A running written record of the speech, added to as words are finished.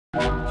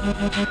Hey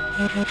everybody,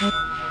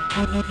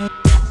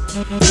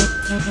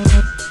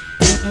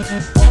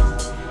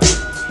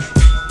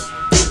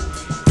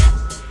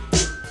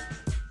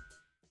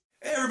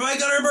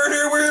 Gunner Bird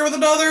here. We're here with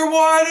another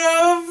one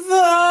of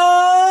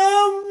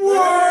the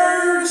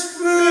worst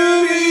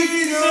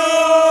movies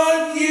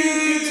on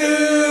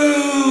YouTube.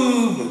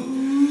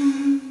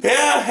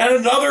 Yeah, and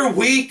another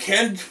week,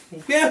 and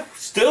yeah,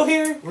 still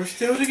here. We're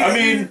still together. I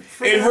mean,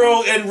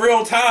 in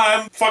real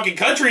time, fucking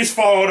country's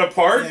falling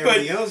apart. Yeah,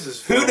 but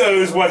who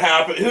knows what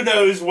happened? Who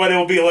knows what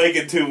it'll be like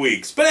in 2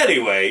 weeks? But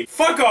anyway,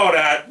 fuck all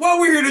that. What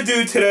we're here to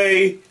do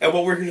today, and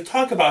what we're here to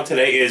talk about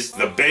today, is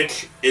the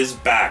bitch is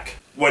back.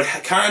 What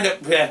kind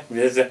of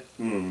is it?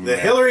 The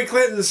Hillary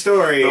Clinton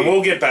story. But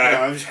we'll get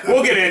back. No,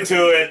 we'll get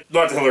into it.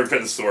 Not the Hillary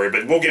Clinton story,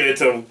 but we'll get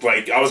into,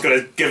 like, I was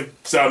gonna give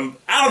some.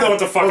 I don't know what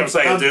the fuck I'm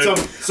saying, dude.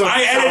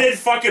 I edited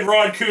fucking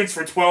Ron Koontz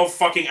for 12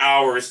 fucking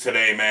hours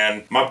today,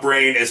 man. My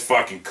brain is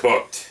fucking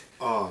cooked.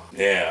 Oh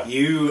yeah.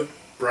 You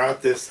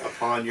brought this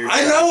upon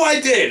yourself. I know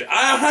I did.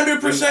 I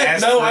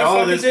 100% know I all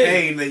fucking this did.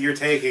 pain that you're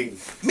taking.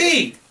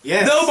 Me.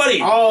 Yes. Nobody.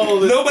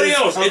 Nobody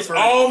else. It's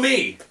all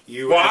me.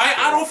 Well,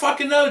 I don't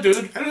fucking know,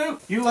 dude. I don't know.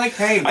 You like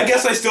pain. I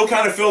guess I still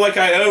kind of feel like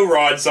I owe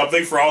Rod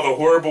something for all the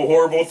horrible,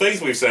 horrible things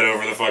we've said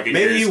over the fucking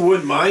years. Maybe you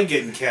wouldn't mind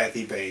getting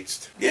Kathy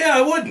Batesed. Yeah,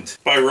 I wouldn't.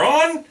 By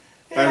Ron?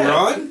 By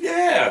Ron?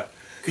 Yeah.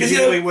 Because you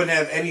know he wouldn't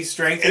have any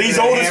strength and he's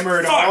old hammer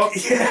as at all.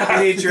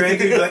 Yeah. He'd hit your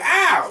ankle, he'd be like,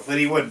 ow! But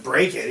he wouldn't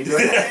break it. He'd be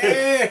like,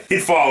 eh.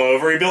 He'd fall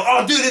over. He'd be like,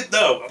 oh, dude,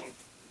 no.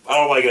 I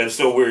don't like it. It's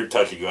still weird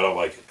touching you. I don't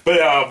like it.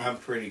 But, I'm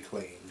pretty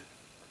clean.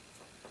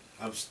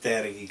 I'm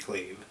staticky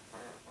clean.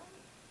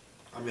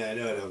 I mean, I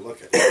know how to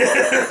look at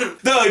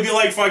it. No, he'd be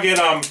like fucking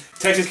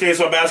Texas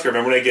Chainsaw Massacre.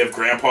 Remember when they give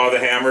Grandpa the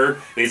hammer?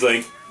 And he's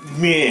like,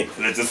 meh.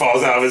 And it just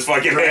falls out of his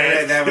fucking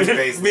hand. That was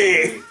basically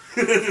me.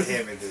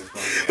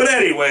 But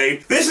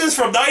anyway, this is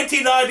from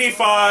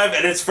 1995,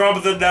 and it's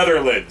from the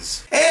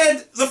Netherlands.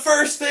 And the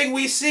first thing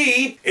we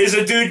see is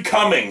a dude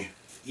coming.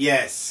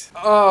 Yes.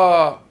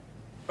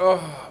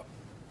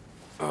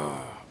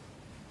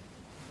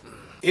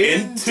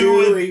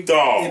 Into a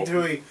doll.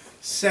 Into a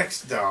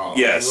sex doll.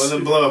 Yes. It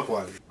wasn't blow up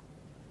one.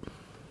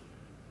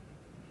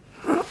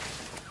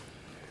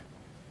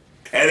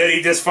 And then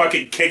he just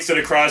fucking kicks it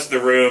across the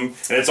room,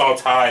 and it's all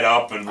tied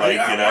up, and like,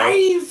 you know. Why do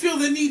you feel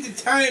the need to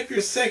tie up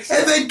your sex doll?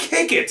 And then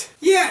kick it.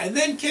 Yeah, and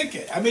then kick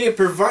it. I mean, it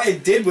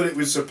did what it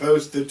was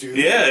supposed to do.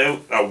 Yeah,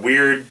 a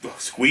weird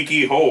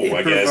squeaky hole,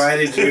 I guess. It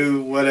provided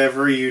you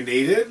whatever you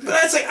needed. But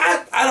that's like,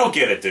 I don't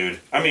get it, dude.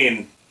 I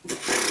mean,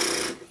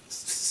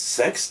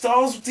 sex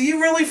dolls? Do you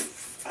really?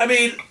 I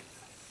mean,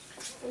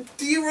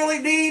 do you really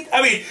need?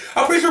 I mean,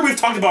 I'm pretty sure we've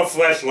talked about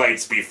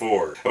fleshlights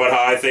before. About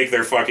how I think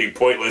they're fucking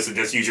pointless and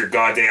just use your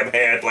goddamn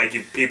hand like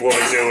you people have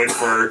been doing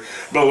for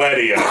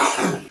millennia.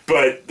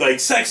 But, like,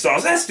 sex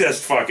dolls, that's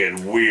just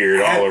fucking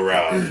weird all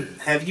around.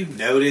 Have you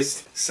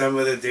noticed some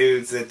of the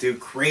dudes that do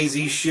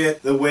crazy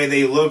shit? The way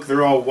they look,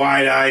 they're all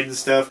wide-eyed and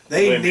stuff.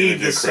 They need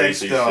the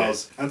sex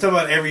dolls. Shit. I'm talking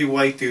about every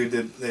white dude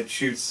that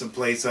shoots some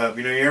place up.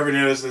 You know, you ever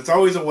notice it's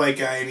always a white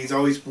guy and he's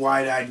always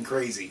wide-eyed and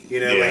crazy. You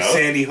know, like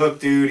Sandy Hook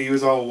dude, he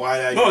was all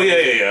wide-eyed. Oh,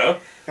 yeah.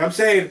 I'm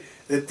saying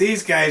that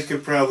these guys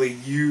could probably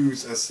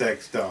use a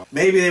sex doll.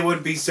 Maybe they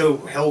wouldn't be so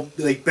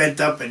bent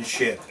up and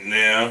shit.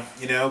 Yeah.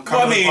 You know,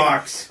 come in a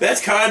box.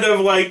 That's kind of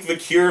like the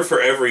cure for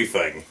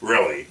everything,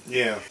 really.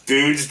 Yeah.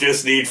 Dudes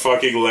just need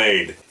fucking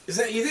laid.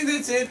 You think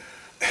that's it?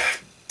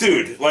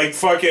 Dude, like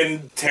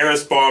fucking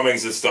terrorist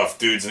bombings and stuff,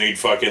 dudes need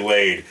fucking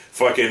laid.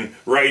 Fucking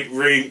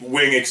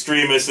right-wing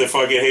extremists that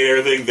fucking hate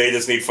everything, they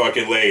just need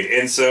fucking laid.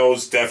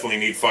 Incels definitely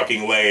need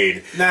fucking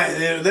laid. Nah,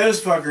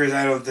 those fuckers,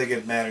 I don't think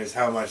it matters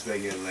how much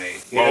they get laid.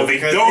 Well, they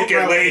don't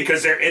get laid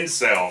because they're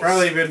incels.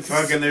 Probably been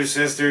fucking their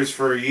sisters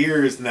for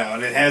years now,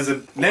 and it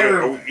hasn't,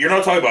 never... You're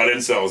not talking about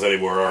incels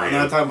anymore, are you?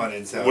 I'm not talking about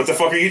incels. What the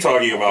fuck are you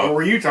talking about? What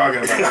were you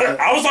talking about?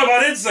 I was talking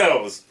about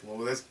incels.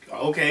 Well, that's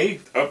okay.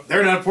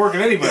 They're not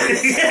porking anybody.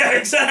 Yeah,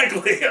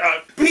 exactly.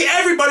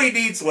 Everybody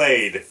needs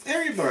laid.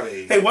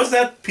 Everybody. Hey, what's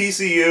that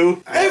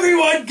PCU?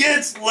 Everyone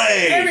gets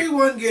laid.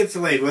 Everyone gets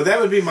laid. Well,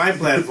 that would be my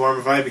platform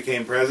if I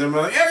became president.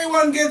 I'm like,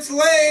 everyone gets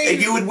laid. And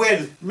you would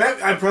win.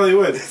 I probably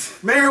would.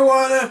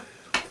 Marijuana.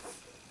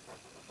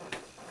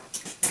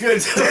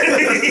 Good.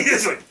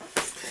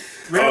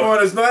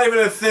 Marijuana is not even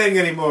a thing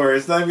anymore.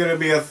 It's not even going to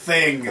be a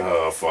thing.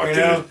 Oh, fuck, you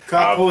know? dude.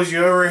 Cop pulls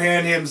you over,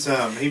 hand him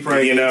some. He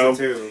probably needs it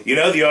too. You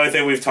know, the only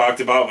thing we've talked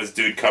about was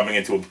dude coming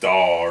into a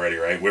doll already,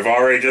 right? We've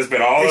already just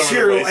been all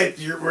over the place.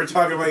 We're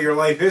talking about your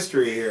life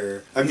history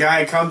here. A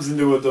guy comes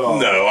into a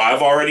doll. No,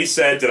 I've already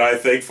said that I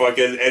think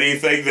fucking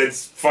anything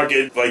that's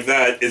fucking like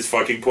that is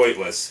fucking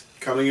pointless.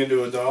 Coming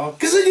into a doll?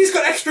 Because then he's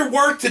got extra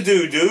work to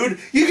do, dude.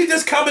 You can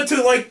just come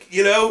into, like,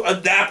 you know, a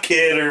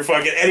napkin or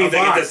fucking anything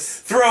and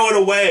just throw it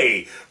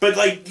away. But,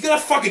 like, you gotta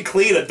fucking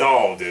clean a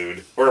doll,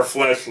 dude. Or a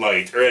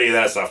fleshlight or any of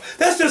that stuff.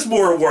 That's just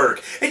more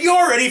work. And you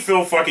already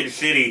feel fucking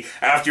shitty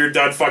after you're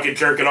done fucking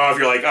jerking off.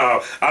 You're like,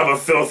 oh, I'm a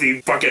filthy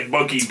fucking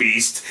monkey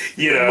beast,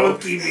 you know?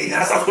 Monkey beast.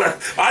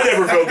 I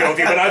never feel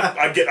guilty, but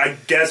I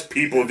guess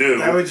people do.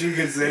 That what you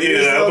consider? You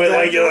know, but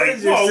like, you're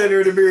like, well, sit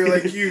there in the mirror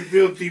like, you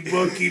filthy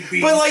monkey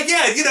beast. But like,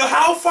 yeah, you know,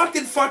 how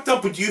fucking fucked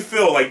up would you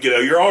feel? Like, you know,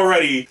 you're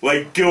already,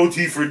 like,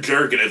 guilty for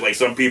jerking it, like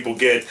some people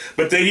get.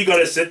 But then you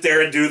gotta sit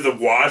there and do the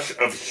wash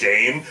of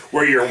shame,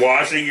 where you're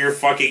washing your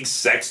fucking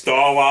sex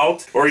doll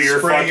out, or your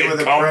spraying fucking it with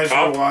a cum pressure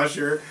cup.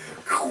 washer.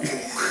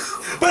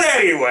 But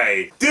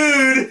anyway,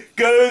 dude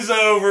goes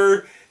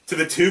over to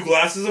the 2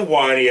 glasses of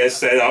wine he has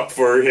set up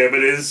for him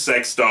and his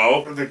sex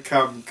doll. The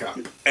cum cup.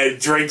 And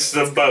drinks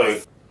them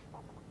both.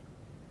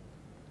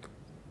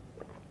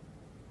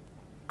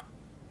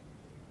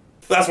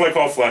 That's what I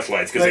call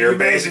fleshlights, because they're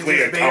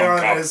basically a cum cup.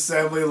 On an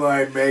assembly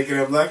line making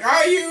them like,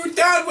 are you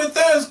done with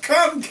those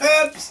cum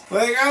cups?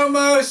 Like,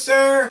 almost,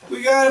 sir.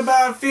 We got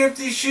about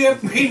 50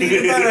 shipped. We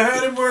need about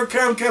 100 more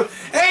cum cups.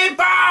 Hey,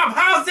 Bob,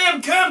 how's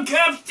them cum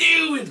cups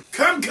doing?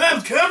 Cum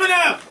cups coming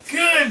up.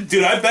 Good.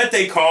 Dude, I bet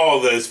they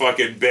call those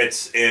fucking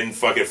bits in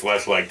fucking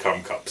fleshlight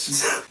cum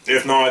cups.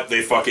 If not,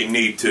 they fucking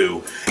need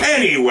to.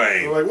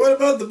 Anyway. They're like, what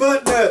about the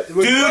butt nut? Dude.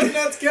 Butt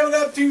nut's coming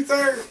up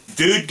 2/3.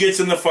 Dude gets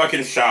in the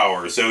fucking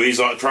shower, so he's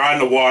trying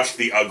to wash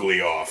the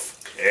ugly off.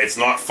 It's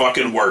not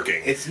fucking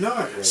working. It's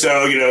not. Really.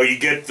 So, you know, you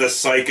get the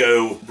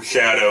psycho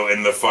shadow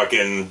in the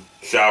fucking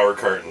shower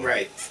curtain.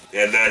 Right.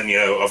 And then, you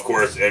know, of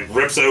course, it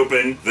rips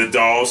open. The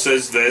doll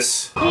says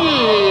this. Here's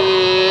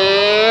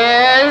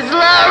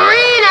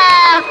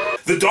Lorena!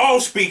 The doll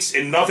speaks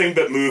in nothing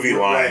but movie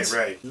lines.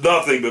 Right.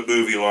 Nothing but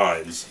movie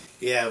lines.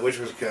 Yeah, which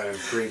was kind of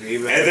creepy.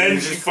 But And then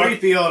she's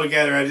creepy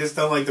altogether. I just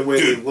don't like the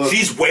way Dude, they look.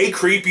 she's way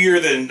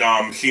creepier than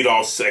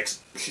She-Doll sex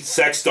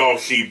doll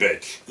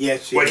she-bitch. Yeah,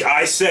 she Which is.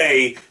 I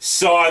say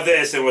saw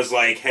this and was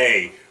like,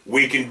 hey,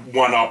 we can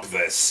one-up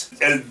this.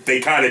 And they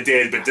kind of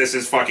did, but this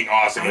is fucking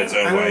awesome in its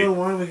own I way. don't know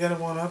why we gotta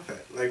one-up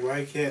it. Like,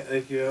 why can't,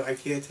 like, you know, I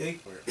can't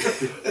take for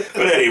it.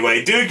 But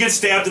anyway, dude gets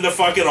stabbed in the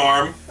fucking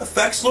arm.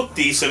 Effects look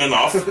decent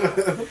enough.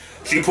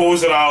 She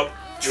pulls it out,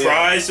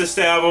 tries to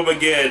stab him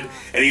again,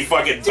 and he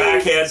fucking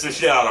backhands the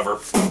shit out of her.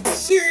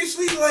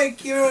 Seriously,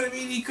 like, you know what I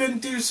mean? He couldn't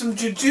do some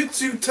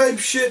jiu-jitsu type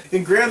shit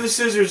and grab the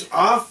scissors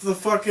off the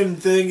fucking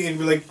thing and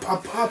be like,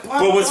 pop, pop,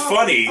 pop. But what's pop,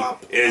 funny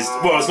pop, is,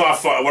 pop. well, it's not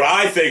fun. What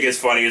I think is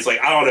funny is, like,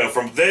 I don't know,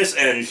 from this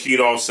and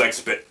She-Doll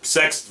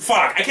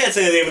fuck, I can't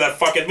say the name of that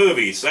fucking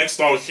movie. Sex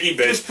Doll She-Bitch.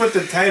 Just put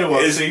the title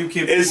up so you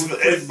keep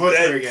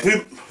butchering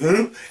it.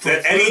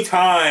 That any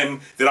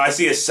time that I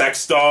see a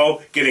sex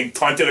doll getting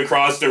punted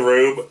across the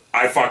room,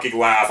 I fucking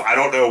laugh. I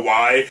don't know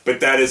why, but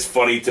that is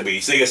funny to me.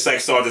 Seeing a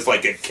sex doll just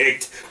like get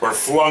kicked or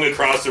flung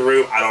across the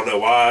room, I don't know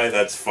why.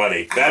 That's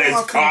funny. That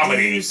is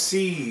comedy. Do you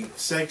see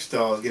sex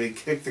dolls getting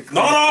kicked across?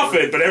 Not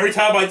often, but every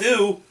time I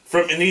do,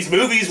 from in these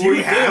movies do where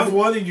you have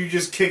one and you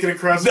just kick it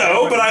across the room?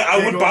 No, but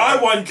I would buy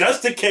one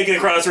just to kick it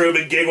across the room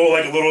and giggle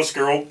like a little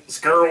skirl.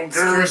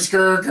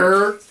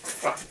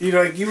 You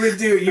know, like you would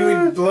get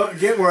one, blow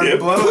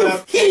it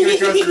up, kick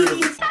it across the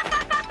room,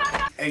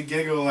 and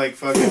giggle like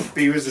fucking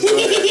Beavis and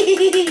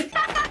Butthead.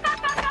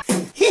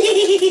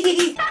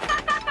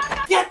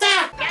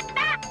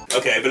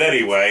 Okay, but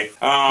anyway,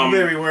 You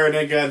better be wearing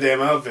that goddamn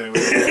outfit.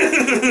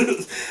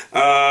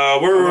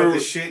 we're with the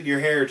shit in your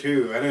hair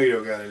too. I know you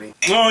don't got any.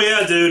 Oh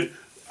yeah, dude,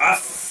 I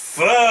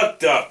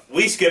fucked up.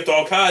 We skipped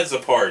all kinds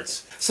of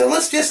parts. So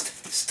let's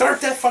just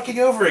start that fucking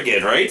over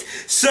again, right?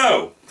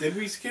 So Did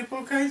we skip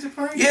all kinds of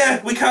parts?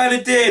 yeah, we kind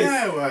of did.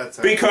 Yeah, well, that's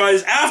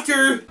Because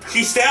after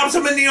she stabs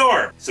him in the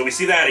arm, so we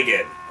see that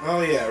again.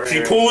 Oh yeah, right.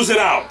 She pulls it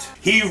out.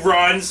 He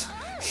runs.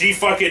 She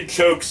fucking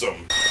chokes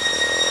him.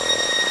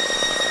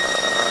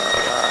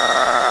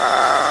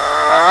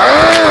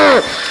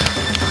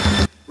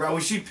 Right, well,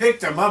 she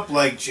picked him up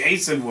like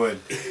Jason would.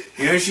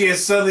 You know, she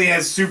suddenly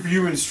has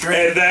superhuman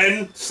strength. And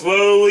then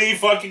slowly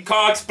fucking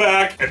cocks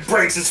back and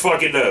breaks his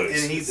fucking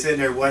nose. And he's sitting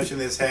there watching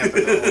this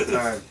happen the whole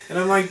time. And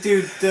I'm like,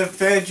 dude,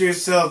 defend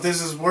yourself.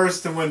 This is worse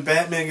than when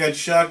Batman got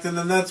shocked in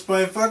the nuts by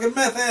a fucking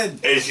meth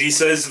head. And she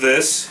says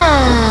this.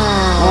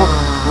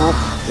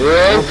 You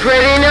ain't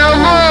pretty no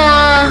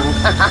more.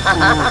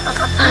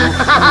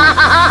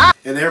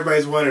 And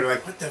everybody's wondering,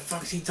 like, what the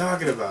fuck's he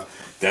talking about?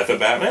 Death of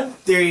Batman?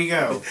 There you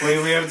go.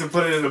 Well, we have to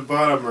put it in the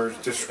bottom or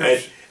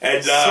description.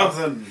 And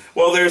something.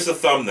 Well, there's the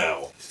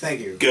thumbnail.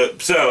 Thank you.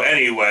 Good. So,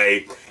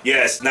 anyway,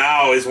 yes,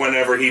 now is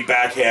whenever he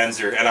backhands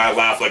her, and I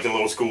laugh like a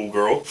little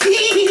schoolgirl. No,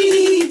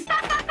 you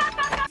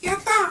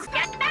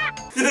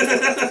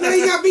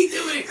got me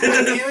doing it.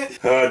 God damn it.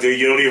 Dude,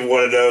 you don't even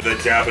want to know the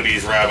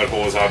Japanese rabbit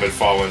holes I've been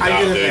falling down,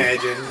 I can dude.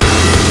 imagine.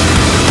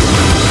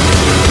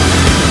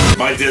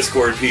 My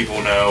Discord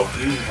people know.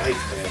 You like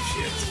that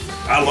shit.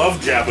 I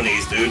love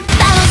Japanese, dude.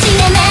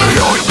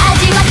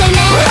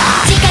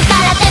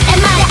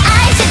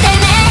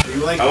 You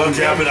like I love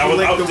Japanese. I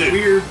like would the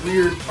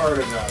weird part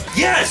about it.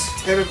 Yes!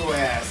 Tentacle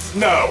ass.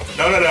 No.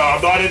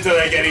 I'm not into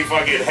like any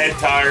fucking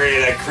hentai or any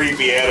of that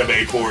creepy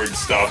anime porn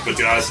stuff, but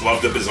dude, I just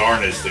love the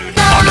bizarreness, dude.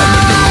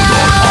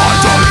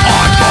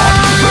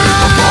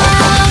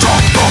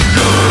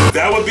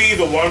 That would be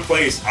the one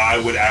place I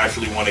would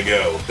actually want to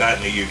go. That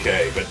in the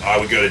UK, but I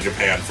would go to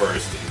Japan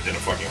first in a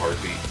fucking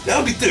heartbeat. That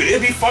would be, dude,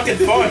 it'd be fucking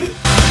fun.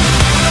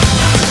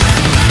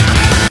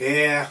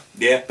 Yeah.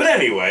 Yeah, but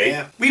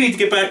anyway, we need to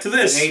get back to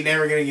this. Ain't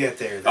never gonna get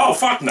there, though. Oh,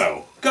 fuck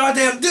no.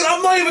 Goddamn, dude,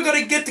 I'm not even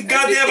gonna get to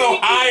goddamn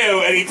Ohio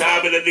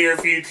anytime in the near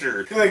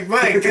future. Like,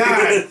 my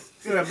God.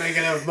 Gonna make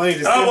enough money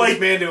to send this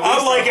man to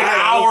I'm like Ohio. an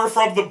hour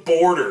from the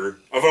border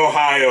of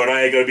Ohio, and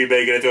I ain't gonna be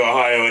making it to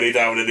Ohio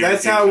anytime in the near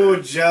That's future. how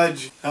we'll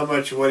judge how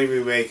much money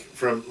we make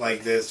from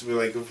like this. We're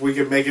like, if we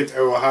can make it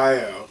to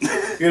Ohio,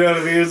 you know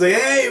what I mean? It's like,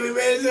 hey, we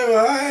made it to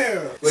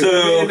Ohio. Like, we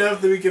made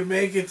enough that we can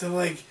make it to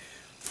like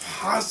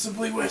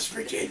possibly West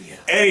Virginia.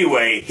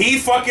 Anyway, he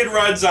fucking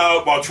runs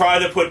out while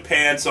trying to put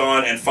pants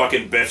on and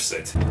fucking biffs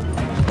it.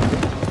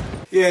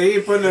 Yeah, he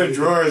didn't put no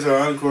drawers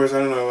on. Of course, I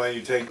don't know why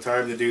you take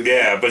time to do that.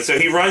 Yeah, but so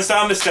he runs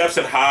down the steps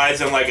and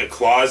hides in like a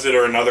closet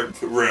or another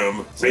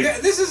room. So yeah,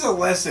 this is a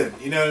lesson.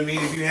 You know what I mean?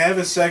 If you have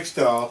a sex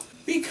doll,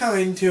 be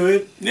kind to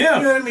it. Yeah.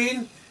 You know what I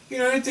mean? You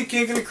know, to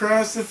kick it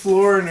across the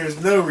floor, and there's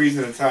no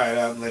reason to tie it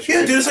up unless you.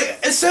 Yeah, dude, it's like,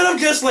 instead of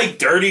just like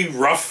dirty,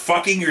 rough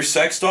fucking your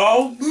sex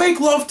doll, make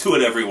love to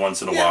it every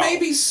once in a while.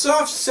 Maybe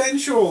soft,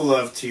 sensual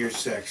love to your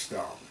sex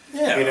doll.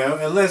 Yeah. You know,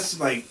 unless,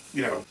 like,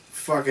 you know,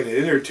 fucking an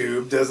inner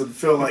tube doesn't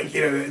feel like,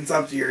 you know, it's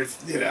up to your,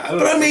 you know, I don't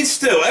know. But I mean,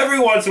 still, every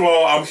once in a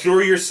while, I'm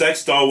sure your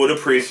sex doll would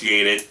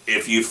appreciate it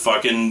if you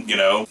fucking, you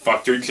know,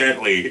 fucked her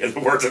gently, in the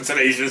words of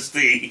Tenacious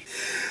D.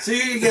 So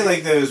you can get,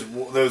 like, those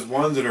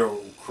ones that are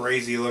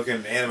crazy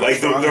looking animatronic.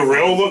 Like the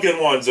real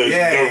looking ones, the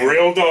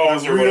real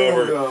dolls or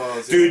whatever.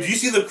 Dolls, dude, you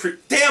see the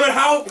damn it,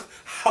 how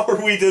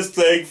are we just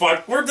saying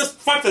fuck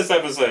this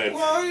episode?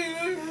 Well, you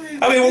know,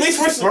 I mean, at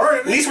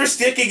least we're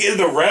sticking in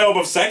the realm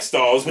of sex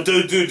dolls, but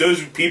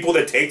those people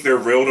that take their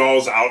real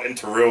dolls out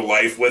into real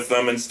life with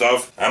them and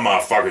stuff, them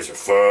motherfuckers are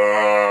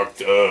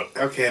fucked up.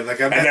 Okay, like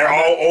and they're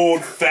all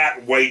old,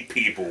 fat, white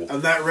people.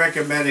 I'm not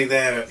recommending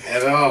that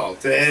at all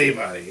to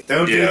anybody.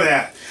 Don't do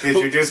that, because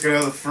you're just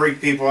going to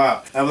freak people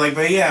out. I'm like,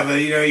 but you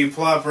know, you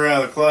plop her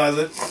out of the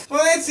closet.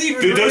 Well, that's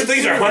even. Dude, those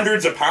things are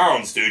hundreds of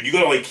pounds, dude. You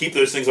gotta like keep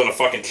those things on a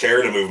fucking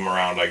chair to move them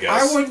around, I guess.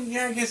 I wouldn't.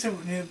 Yeah, I guess it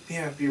would.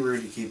 Yeah, it'd be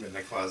rude to keep it in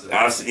the closet.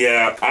 I've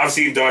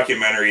seen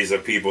documentaries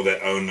of people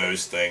that own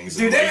those things.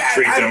 Dude, and, like,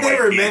 treat them I've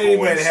never like met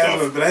people anybody that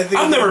has one, but I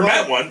think I've never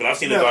met one, but I've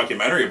seen a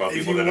documentary about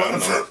people that own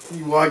them.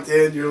 You walked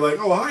in, you're like,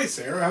 "Oh, hi,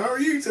 Sarah. How are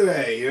you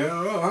today? You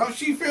know, oh, how's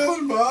she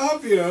feeling,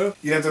 Bob? You know,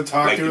 you have to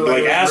talk to her.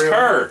 Like ask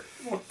her.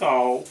 What the?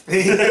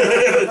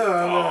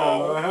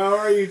 Oh, how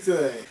are you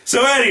today?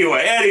 So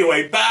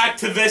anyway, back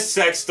to this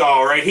sex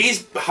doll, right?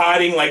 He's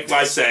hiding, like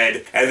I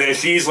said, and then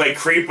she's like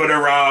creeping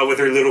around with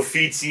her little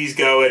feetsies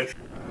going,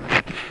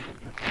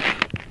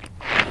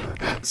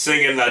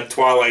 singing that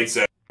Twilight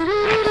Zone.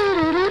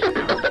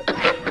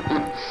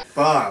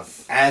 Bob,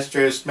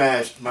 Astro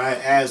smashed my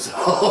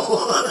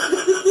asshole.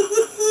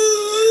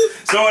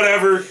 So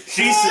whatever,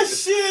 she's... Oh,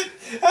 shit!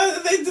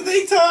 Do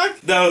they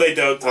talk? No, they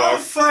don't talk. Oh,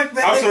 fuck,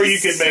 man. I'm sure you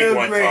can make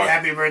one great. talk.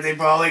 Happy birthday,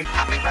 Polly.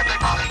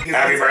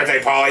 Happy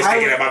birthday, Polly,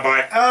 sticking in my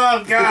butt.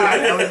 Oh, God.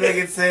 I would make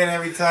it say it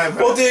every time.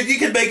 Well, dude, you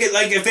could make it,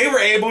 like, if they were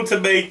able to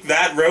make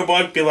that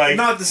robot be like...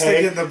 Not the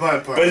stick in the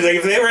butt part. But, like,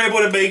 if they were able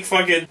to make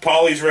fucking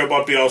Polly's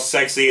robot be all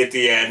sexy at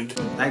the end...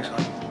 Thanks,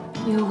 hon.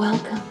 You're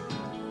welcome.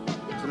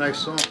 It's a nice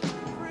song.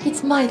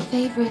 It's my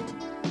favorite.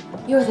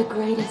 You're the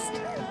greatest.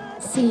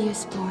 See you,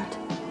 sport.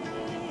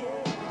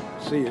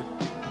 See you.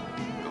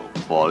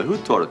 Polly, who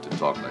taught her to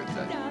talk like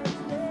that?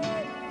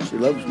 She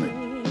loves me.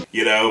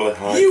 You know,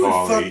 hi, you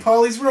Polly. would fuck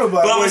Polly's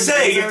robot. But I was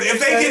saying, if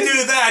they can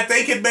do that,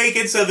 they can make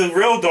it so the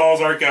real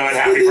dolls aren't going,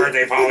 happy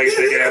birthday, Polly,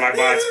 sticking in my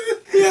butt.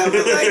 Yeah,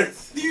 but like,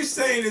 you're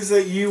saying is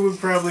that you would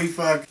probably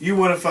fuck, you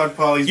want to fuck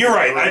Polly's You're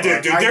right, robot. I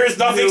do, dude. There is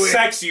nothing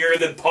sexier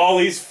than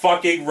Polly's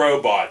fucking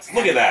robots.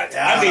 Look at that.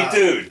 I mean,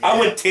 dude, I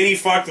would titty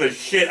fuck the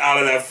shit out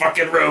of that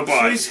fucking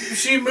robot.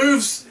 She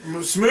moves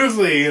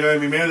smoothly, you know what I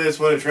mean? Maybe that's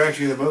what attracts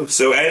you the most.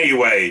 So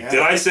anyway, did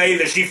I say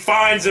that she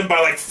finds him by,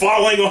 like,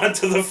 falling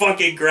onto the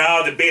fucking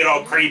ground and being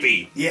all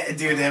creepy? Yeah,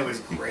 dude, that was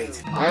great.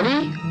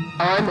 Honey,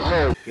 I'm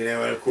home. You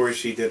know, and of course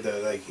she did the,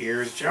 like,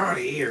 here's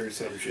Johnny or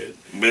some shit.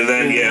 But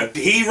then, yeah,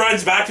 he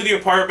runs back to the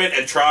apartment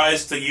and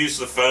tries to use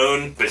the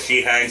phone, but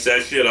she hangs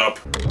that shit up.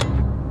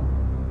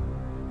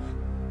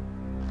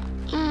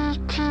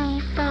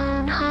 E.T.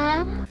 phone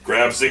home?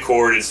 Grabs the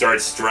cord and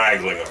starts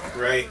strangling him.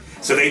 Right.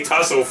 So they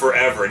tussle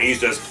forever, and he's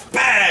just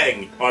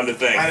bang on the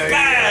thing.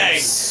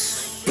 Bang!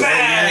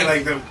 Bang!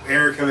 Like the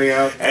air coming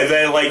out. And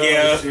then, like,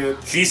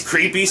 shit. she's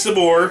creepy some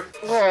more.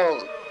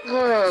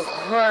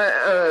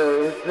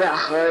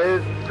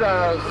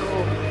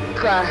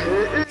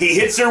 He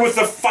hits her with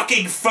the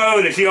fucking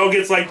phone and she all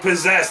gets like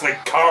possessed,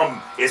 like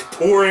cum is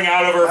pouring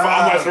out of her.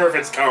 I'm not sure if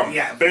it's cum,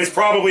 but it's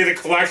probably the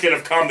collection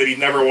of cum that he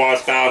never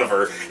washed out of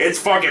her. It's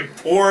fucking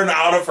pouring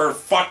out of her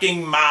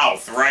fucking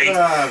mouth, right?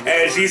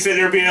 And she's sitting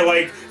there being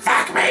like,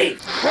 fuck me!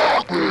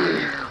 Fuck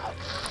me!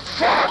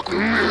 Fuck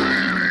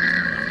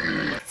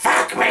me!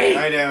 Fuck me!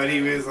 I know, and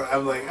he was,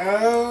 I'm like,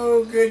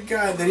 oh, good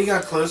God. Then he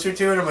got closer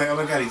to it, I'm like, oh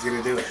my God, he's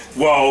gonna do it.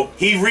 Well,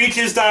 he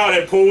reaches down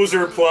and pulls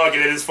her plug,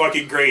 and it is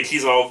fucking great.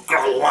 She's all...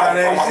 And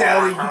then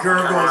he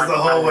gurgles the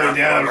whole way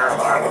down.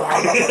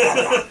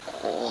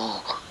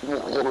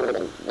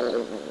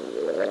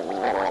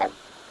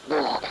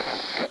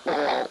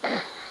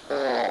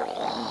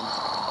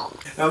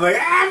 I'm like,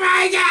 oh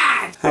my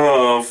God!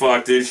 Oh,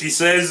 fuck, dude. She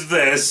says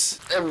this.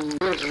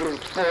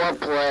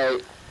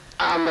 Foreplay.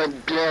 I'm a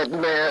dead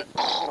man.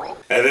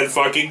 And then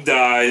fucking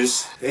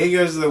dies. And he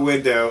goes to the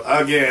window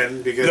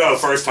again because... No,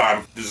 first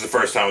time. This is the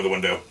first time with the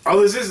window.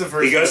 Oh, this is the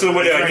first He goes to the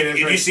window, right, and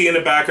you see in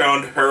the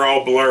background her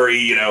all blurry,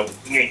 you know.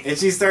 And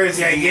she starts,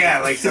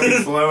 like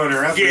somebody's blowing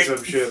her up or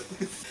some shit.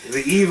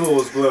 The evil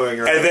is blowing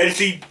her up. And then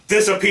she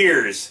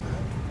disappears.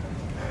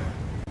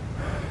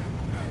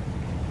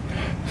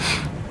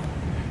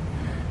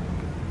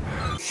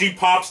 She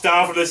pops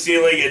down from the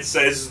ceiling and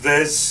says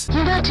this.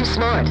 You're not too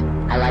smart.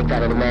 I like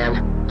that in a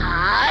man.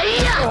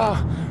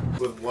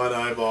 With one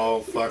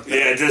eyeball, fucked up.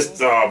 Yeah,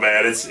 just, oh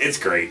man, it's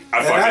great.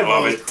 I fucking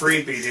love it.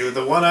 Creepy, dude.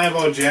 The one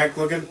eyeball Jack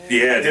looking.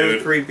 Yeah, it dude.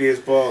 was creepy as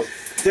balls.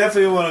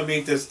 Definitely want to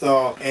meet this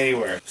doll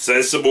anywhere.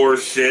 Says some more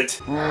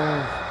shit.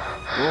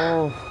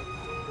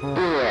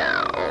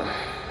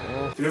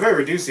 If I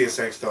ever do see a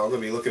sex doll, I'm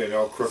gonna be looking at it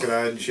all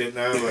crooked-eyed and shit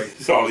now. Like,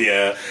 oh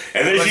yeah,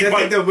 and then she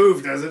bites. They'll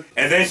move, does it?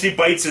 And then she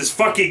bites his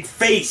fucking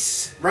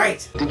face.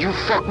 Right. Did you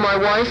fuck my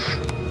wife?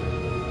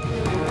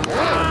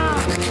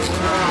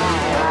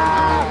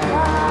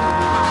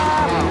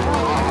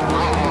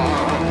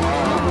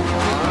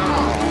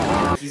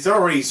 He's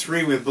already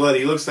screaming with blood.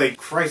 He looks like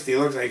Christ. He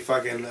looks like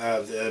fucking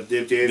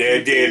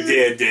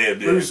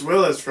Bruce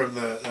Willis from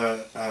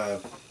the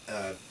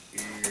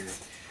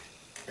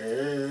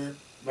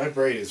my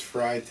brain is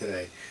fried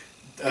today.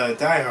 Die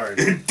Hard.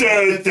 Die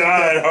Hard.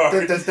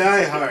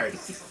 Die Hard.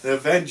 The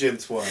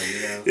Vengeance one,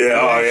 you know. Yeah,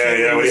 oh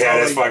yeah. When he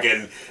had his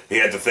fucking, he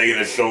had the thing in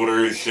his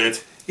shoulder and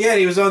shit. Yeah, and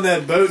he was on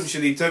that boat and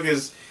shit. He took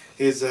his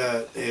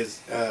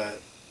I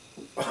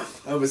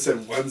almost said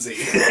onesie.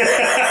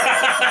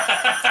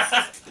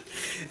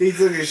 He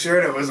took his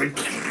shirt off. I was like,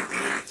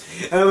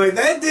 I'm like,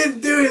 that didn't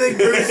do anything,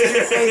 Bruce.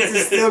 Your face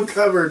is still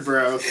covered,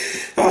 bro.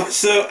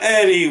 So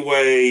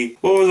anyway,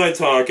 what was I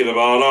talking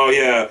about? Oh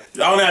yeah.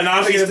 Oh no,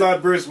 now she's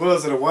about Bruce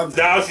Willis in a onesie.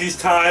 Now she's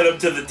tied him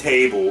to the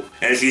table,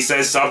 and she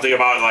says something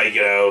about like,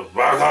 you know,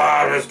 my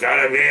God, it's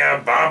gonna be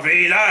a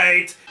bumpy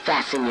night.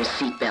 Fasten your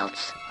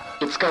seatbelts.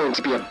 It's going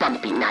to be a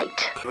bumpy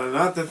night. Well,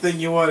 not the thing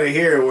you want to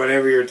hear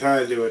whenever you're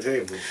tied to a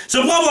table.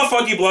 So blah blah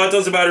funky blah. It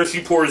doesn't matter if she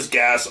pours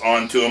gas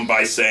onto him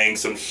by saying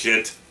some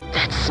shit.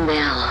 That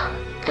smell.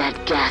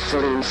 That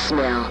gasoline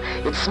smell.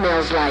 It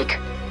smells like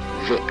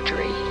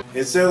victory.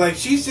 And so, like,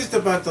 she's just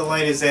about to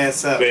light his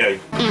ass up. Yeah.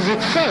 Is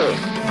it safe?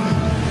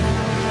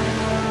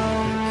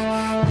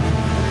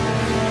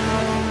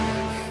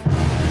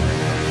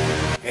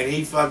 And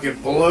he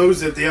fucking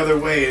blows it the other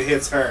way and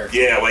hits her.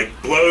 Yeah, like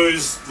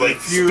blows, like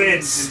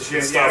spits and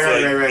shit. stuff.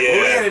 Yeah, right. Yeah.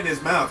 Well, he had it in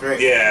his mouth, right?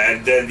 Yeah,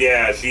 and then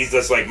she's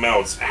just like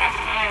melts.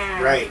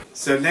 Right.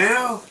 So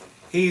now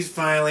he's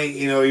finally,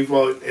 you know,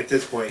 at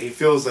this point, he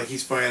feels like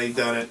he's finally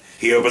done it.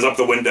 He opens up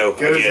the window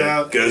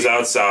goes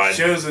outside,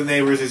 shows the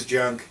neighbors his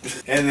junk,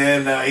 and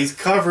then he's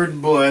covered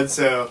in blood.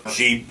 So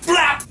she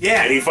flap,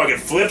 yeah, and he fucking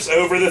flips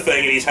over the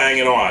thing, and he's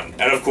hanging on.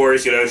 And of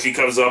course, you know, she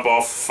comes up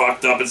all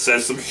fucked up and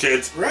says some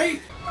shit.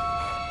 Right.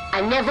 I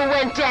never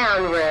went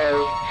down, Ray.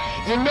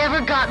 You never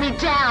got me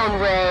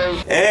down,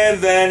 Ray. And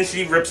then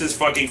she rips his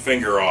fucking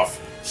finger off.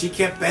 She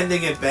kept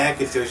bending it back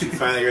until she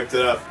finally ripped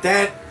it up.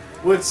 That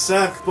would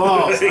suck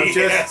balls. I'm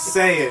just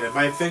saying.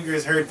 My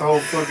fingers hurt the whole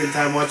fucking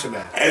time watching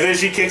that. And then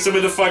she kicks him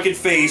in the fucking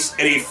face,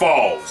 and he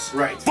falls.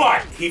 Right.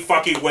 But he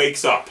fucking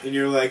wakes up. And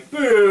you're like,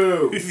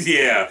 boo!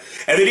 Yeah.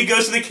 And then he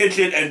goes to the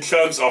kitchen and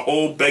chugs a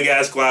whole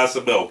big-ass glass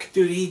of milk.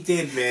 Dude, he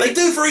did, man. Like,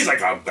 dude, he's like,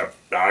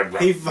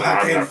 he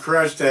fucking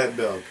crushed that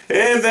milk.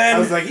 And then I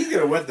was like, he's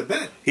gonna wet the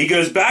bed. He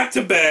goes back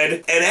to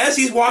bed, and as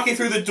he's walking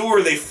through the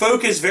door, they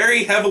focus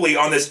very heavily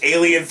on this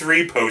Alien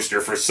 3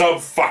 poster for some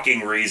fucking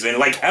reason.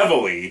 Like,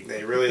 heavily.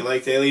 They really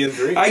liked Alien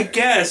 3. I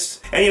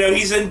guess. And, you know,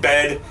 he's in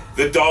bed.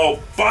 The doll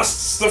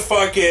busts the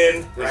fuck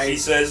in. Right. And she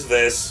says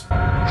this. The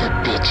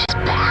bitch is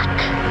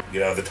back.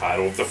 You know, the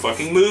title of the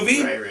fucking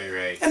movie.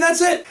 Right. And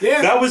that's it.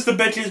 Yeah. That was The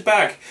Bitch Is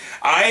Back.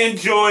 I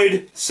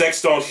enjoyed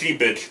Sex Doll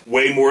She-Bitch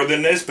way more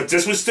than this, but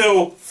this was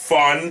still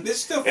fun. This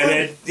is still fun.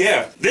 And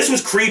this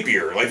was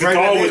creepier. Like, the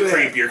doll was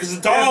creepier. Because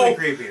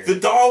the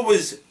doll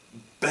was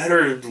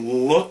better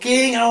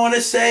looking, I want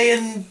to say,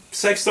 in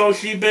Sex Doll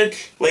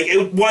She-Bitch. Like,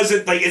 it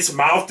wasn't, like, its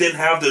mouth didn't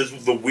have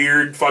the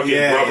weird fucking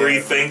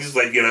rubbery things,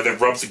 like, you know, that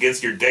rubs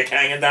against your dick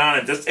hanging down.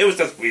 It was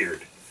just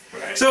weird.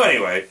 Right. So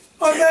anyway,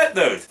 On that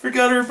note, for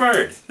Gunner and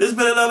Bird, this has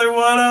been another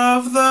one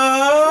of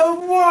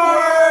the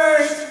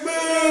worst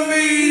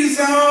movies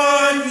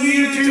on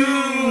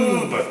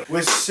YouTube.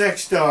 With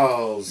sex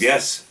dolls.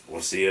 Yes,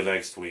 we'll see you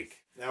next week.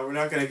 Now, we're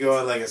not going to go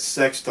on like a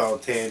sex doll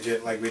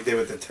tangent like we did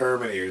with the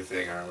Terminator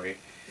thing, are we?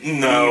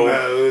 No.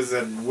 Emos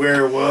and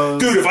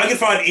werewolves. Dude, if I could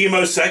find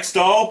emo sex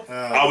doll,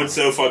 I would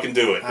so fucking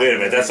do it. Wait a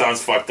minute, that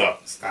sounds fucked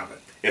up. Stop it.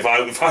 If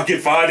I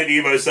could find an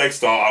emo sex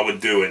doll, I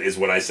would do it, is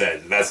what I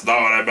said. That's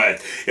not what I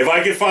meant. If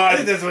I could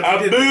find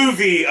a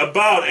movie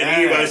about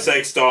an emo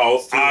sex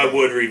doll, I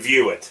would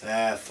review it.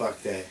 Ah,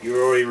 fuck that.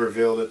 You already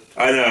revealed it.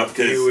 I know,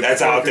 because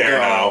that's out there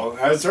now.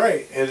 I was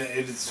right, and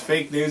it's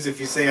fake news if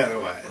you say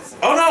otherwise.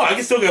 Oh no, I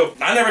can still go,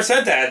 I never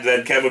said that.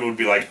 Then Kevin would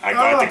be like, I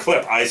got the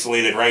clip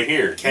isolated right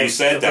here. You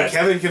said that.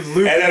 Kevin can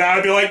loop. And then I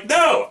would be like,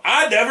 no,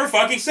 I never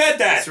fucking said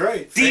that. That's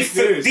right. Deep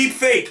news. Deep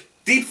fake.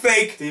 Deep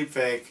fake. Deep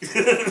fake.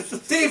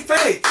 Deep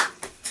fake.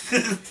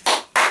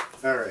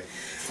 Alright.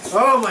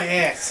 Oh, my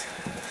ass.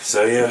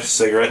 So yeah,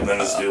 cigarette, and then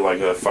let's do like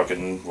a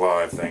fucking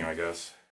live thing, I guess.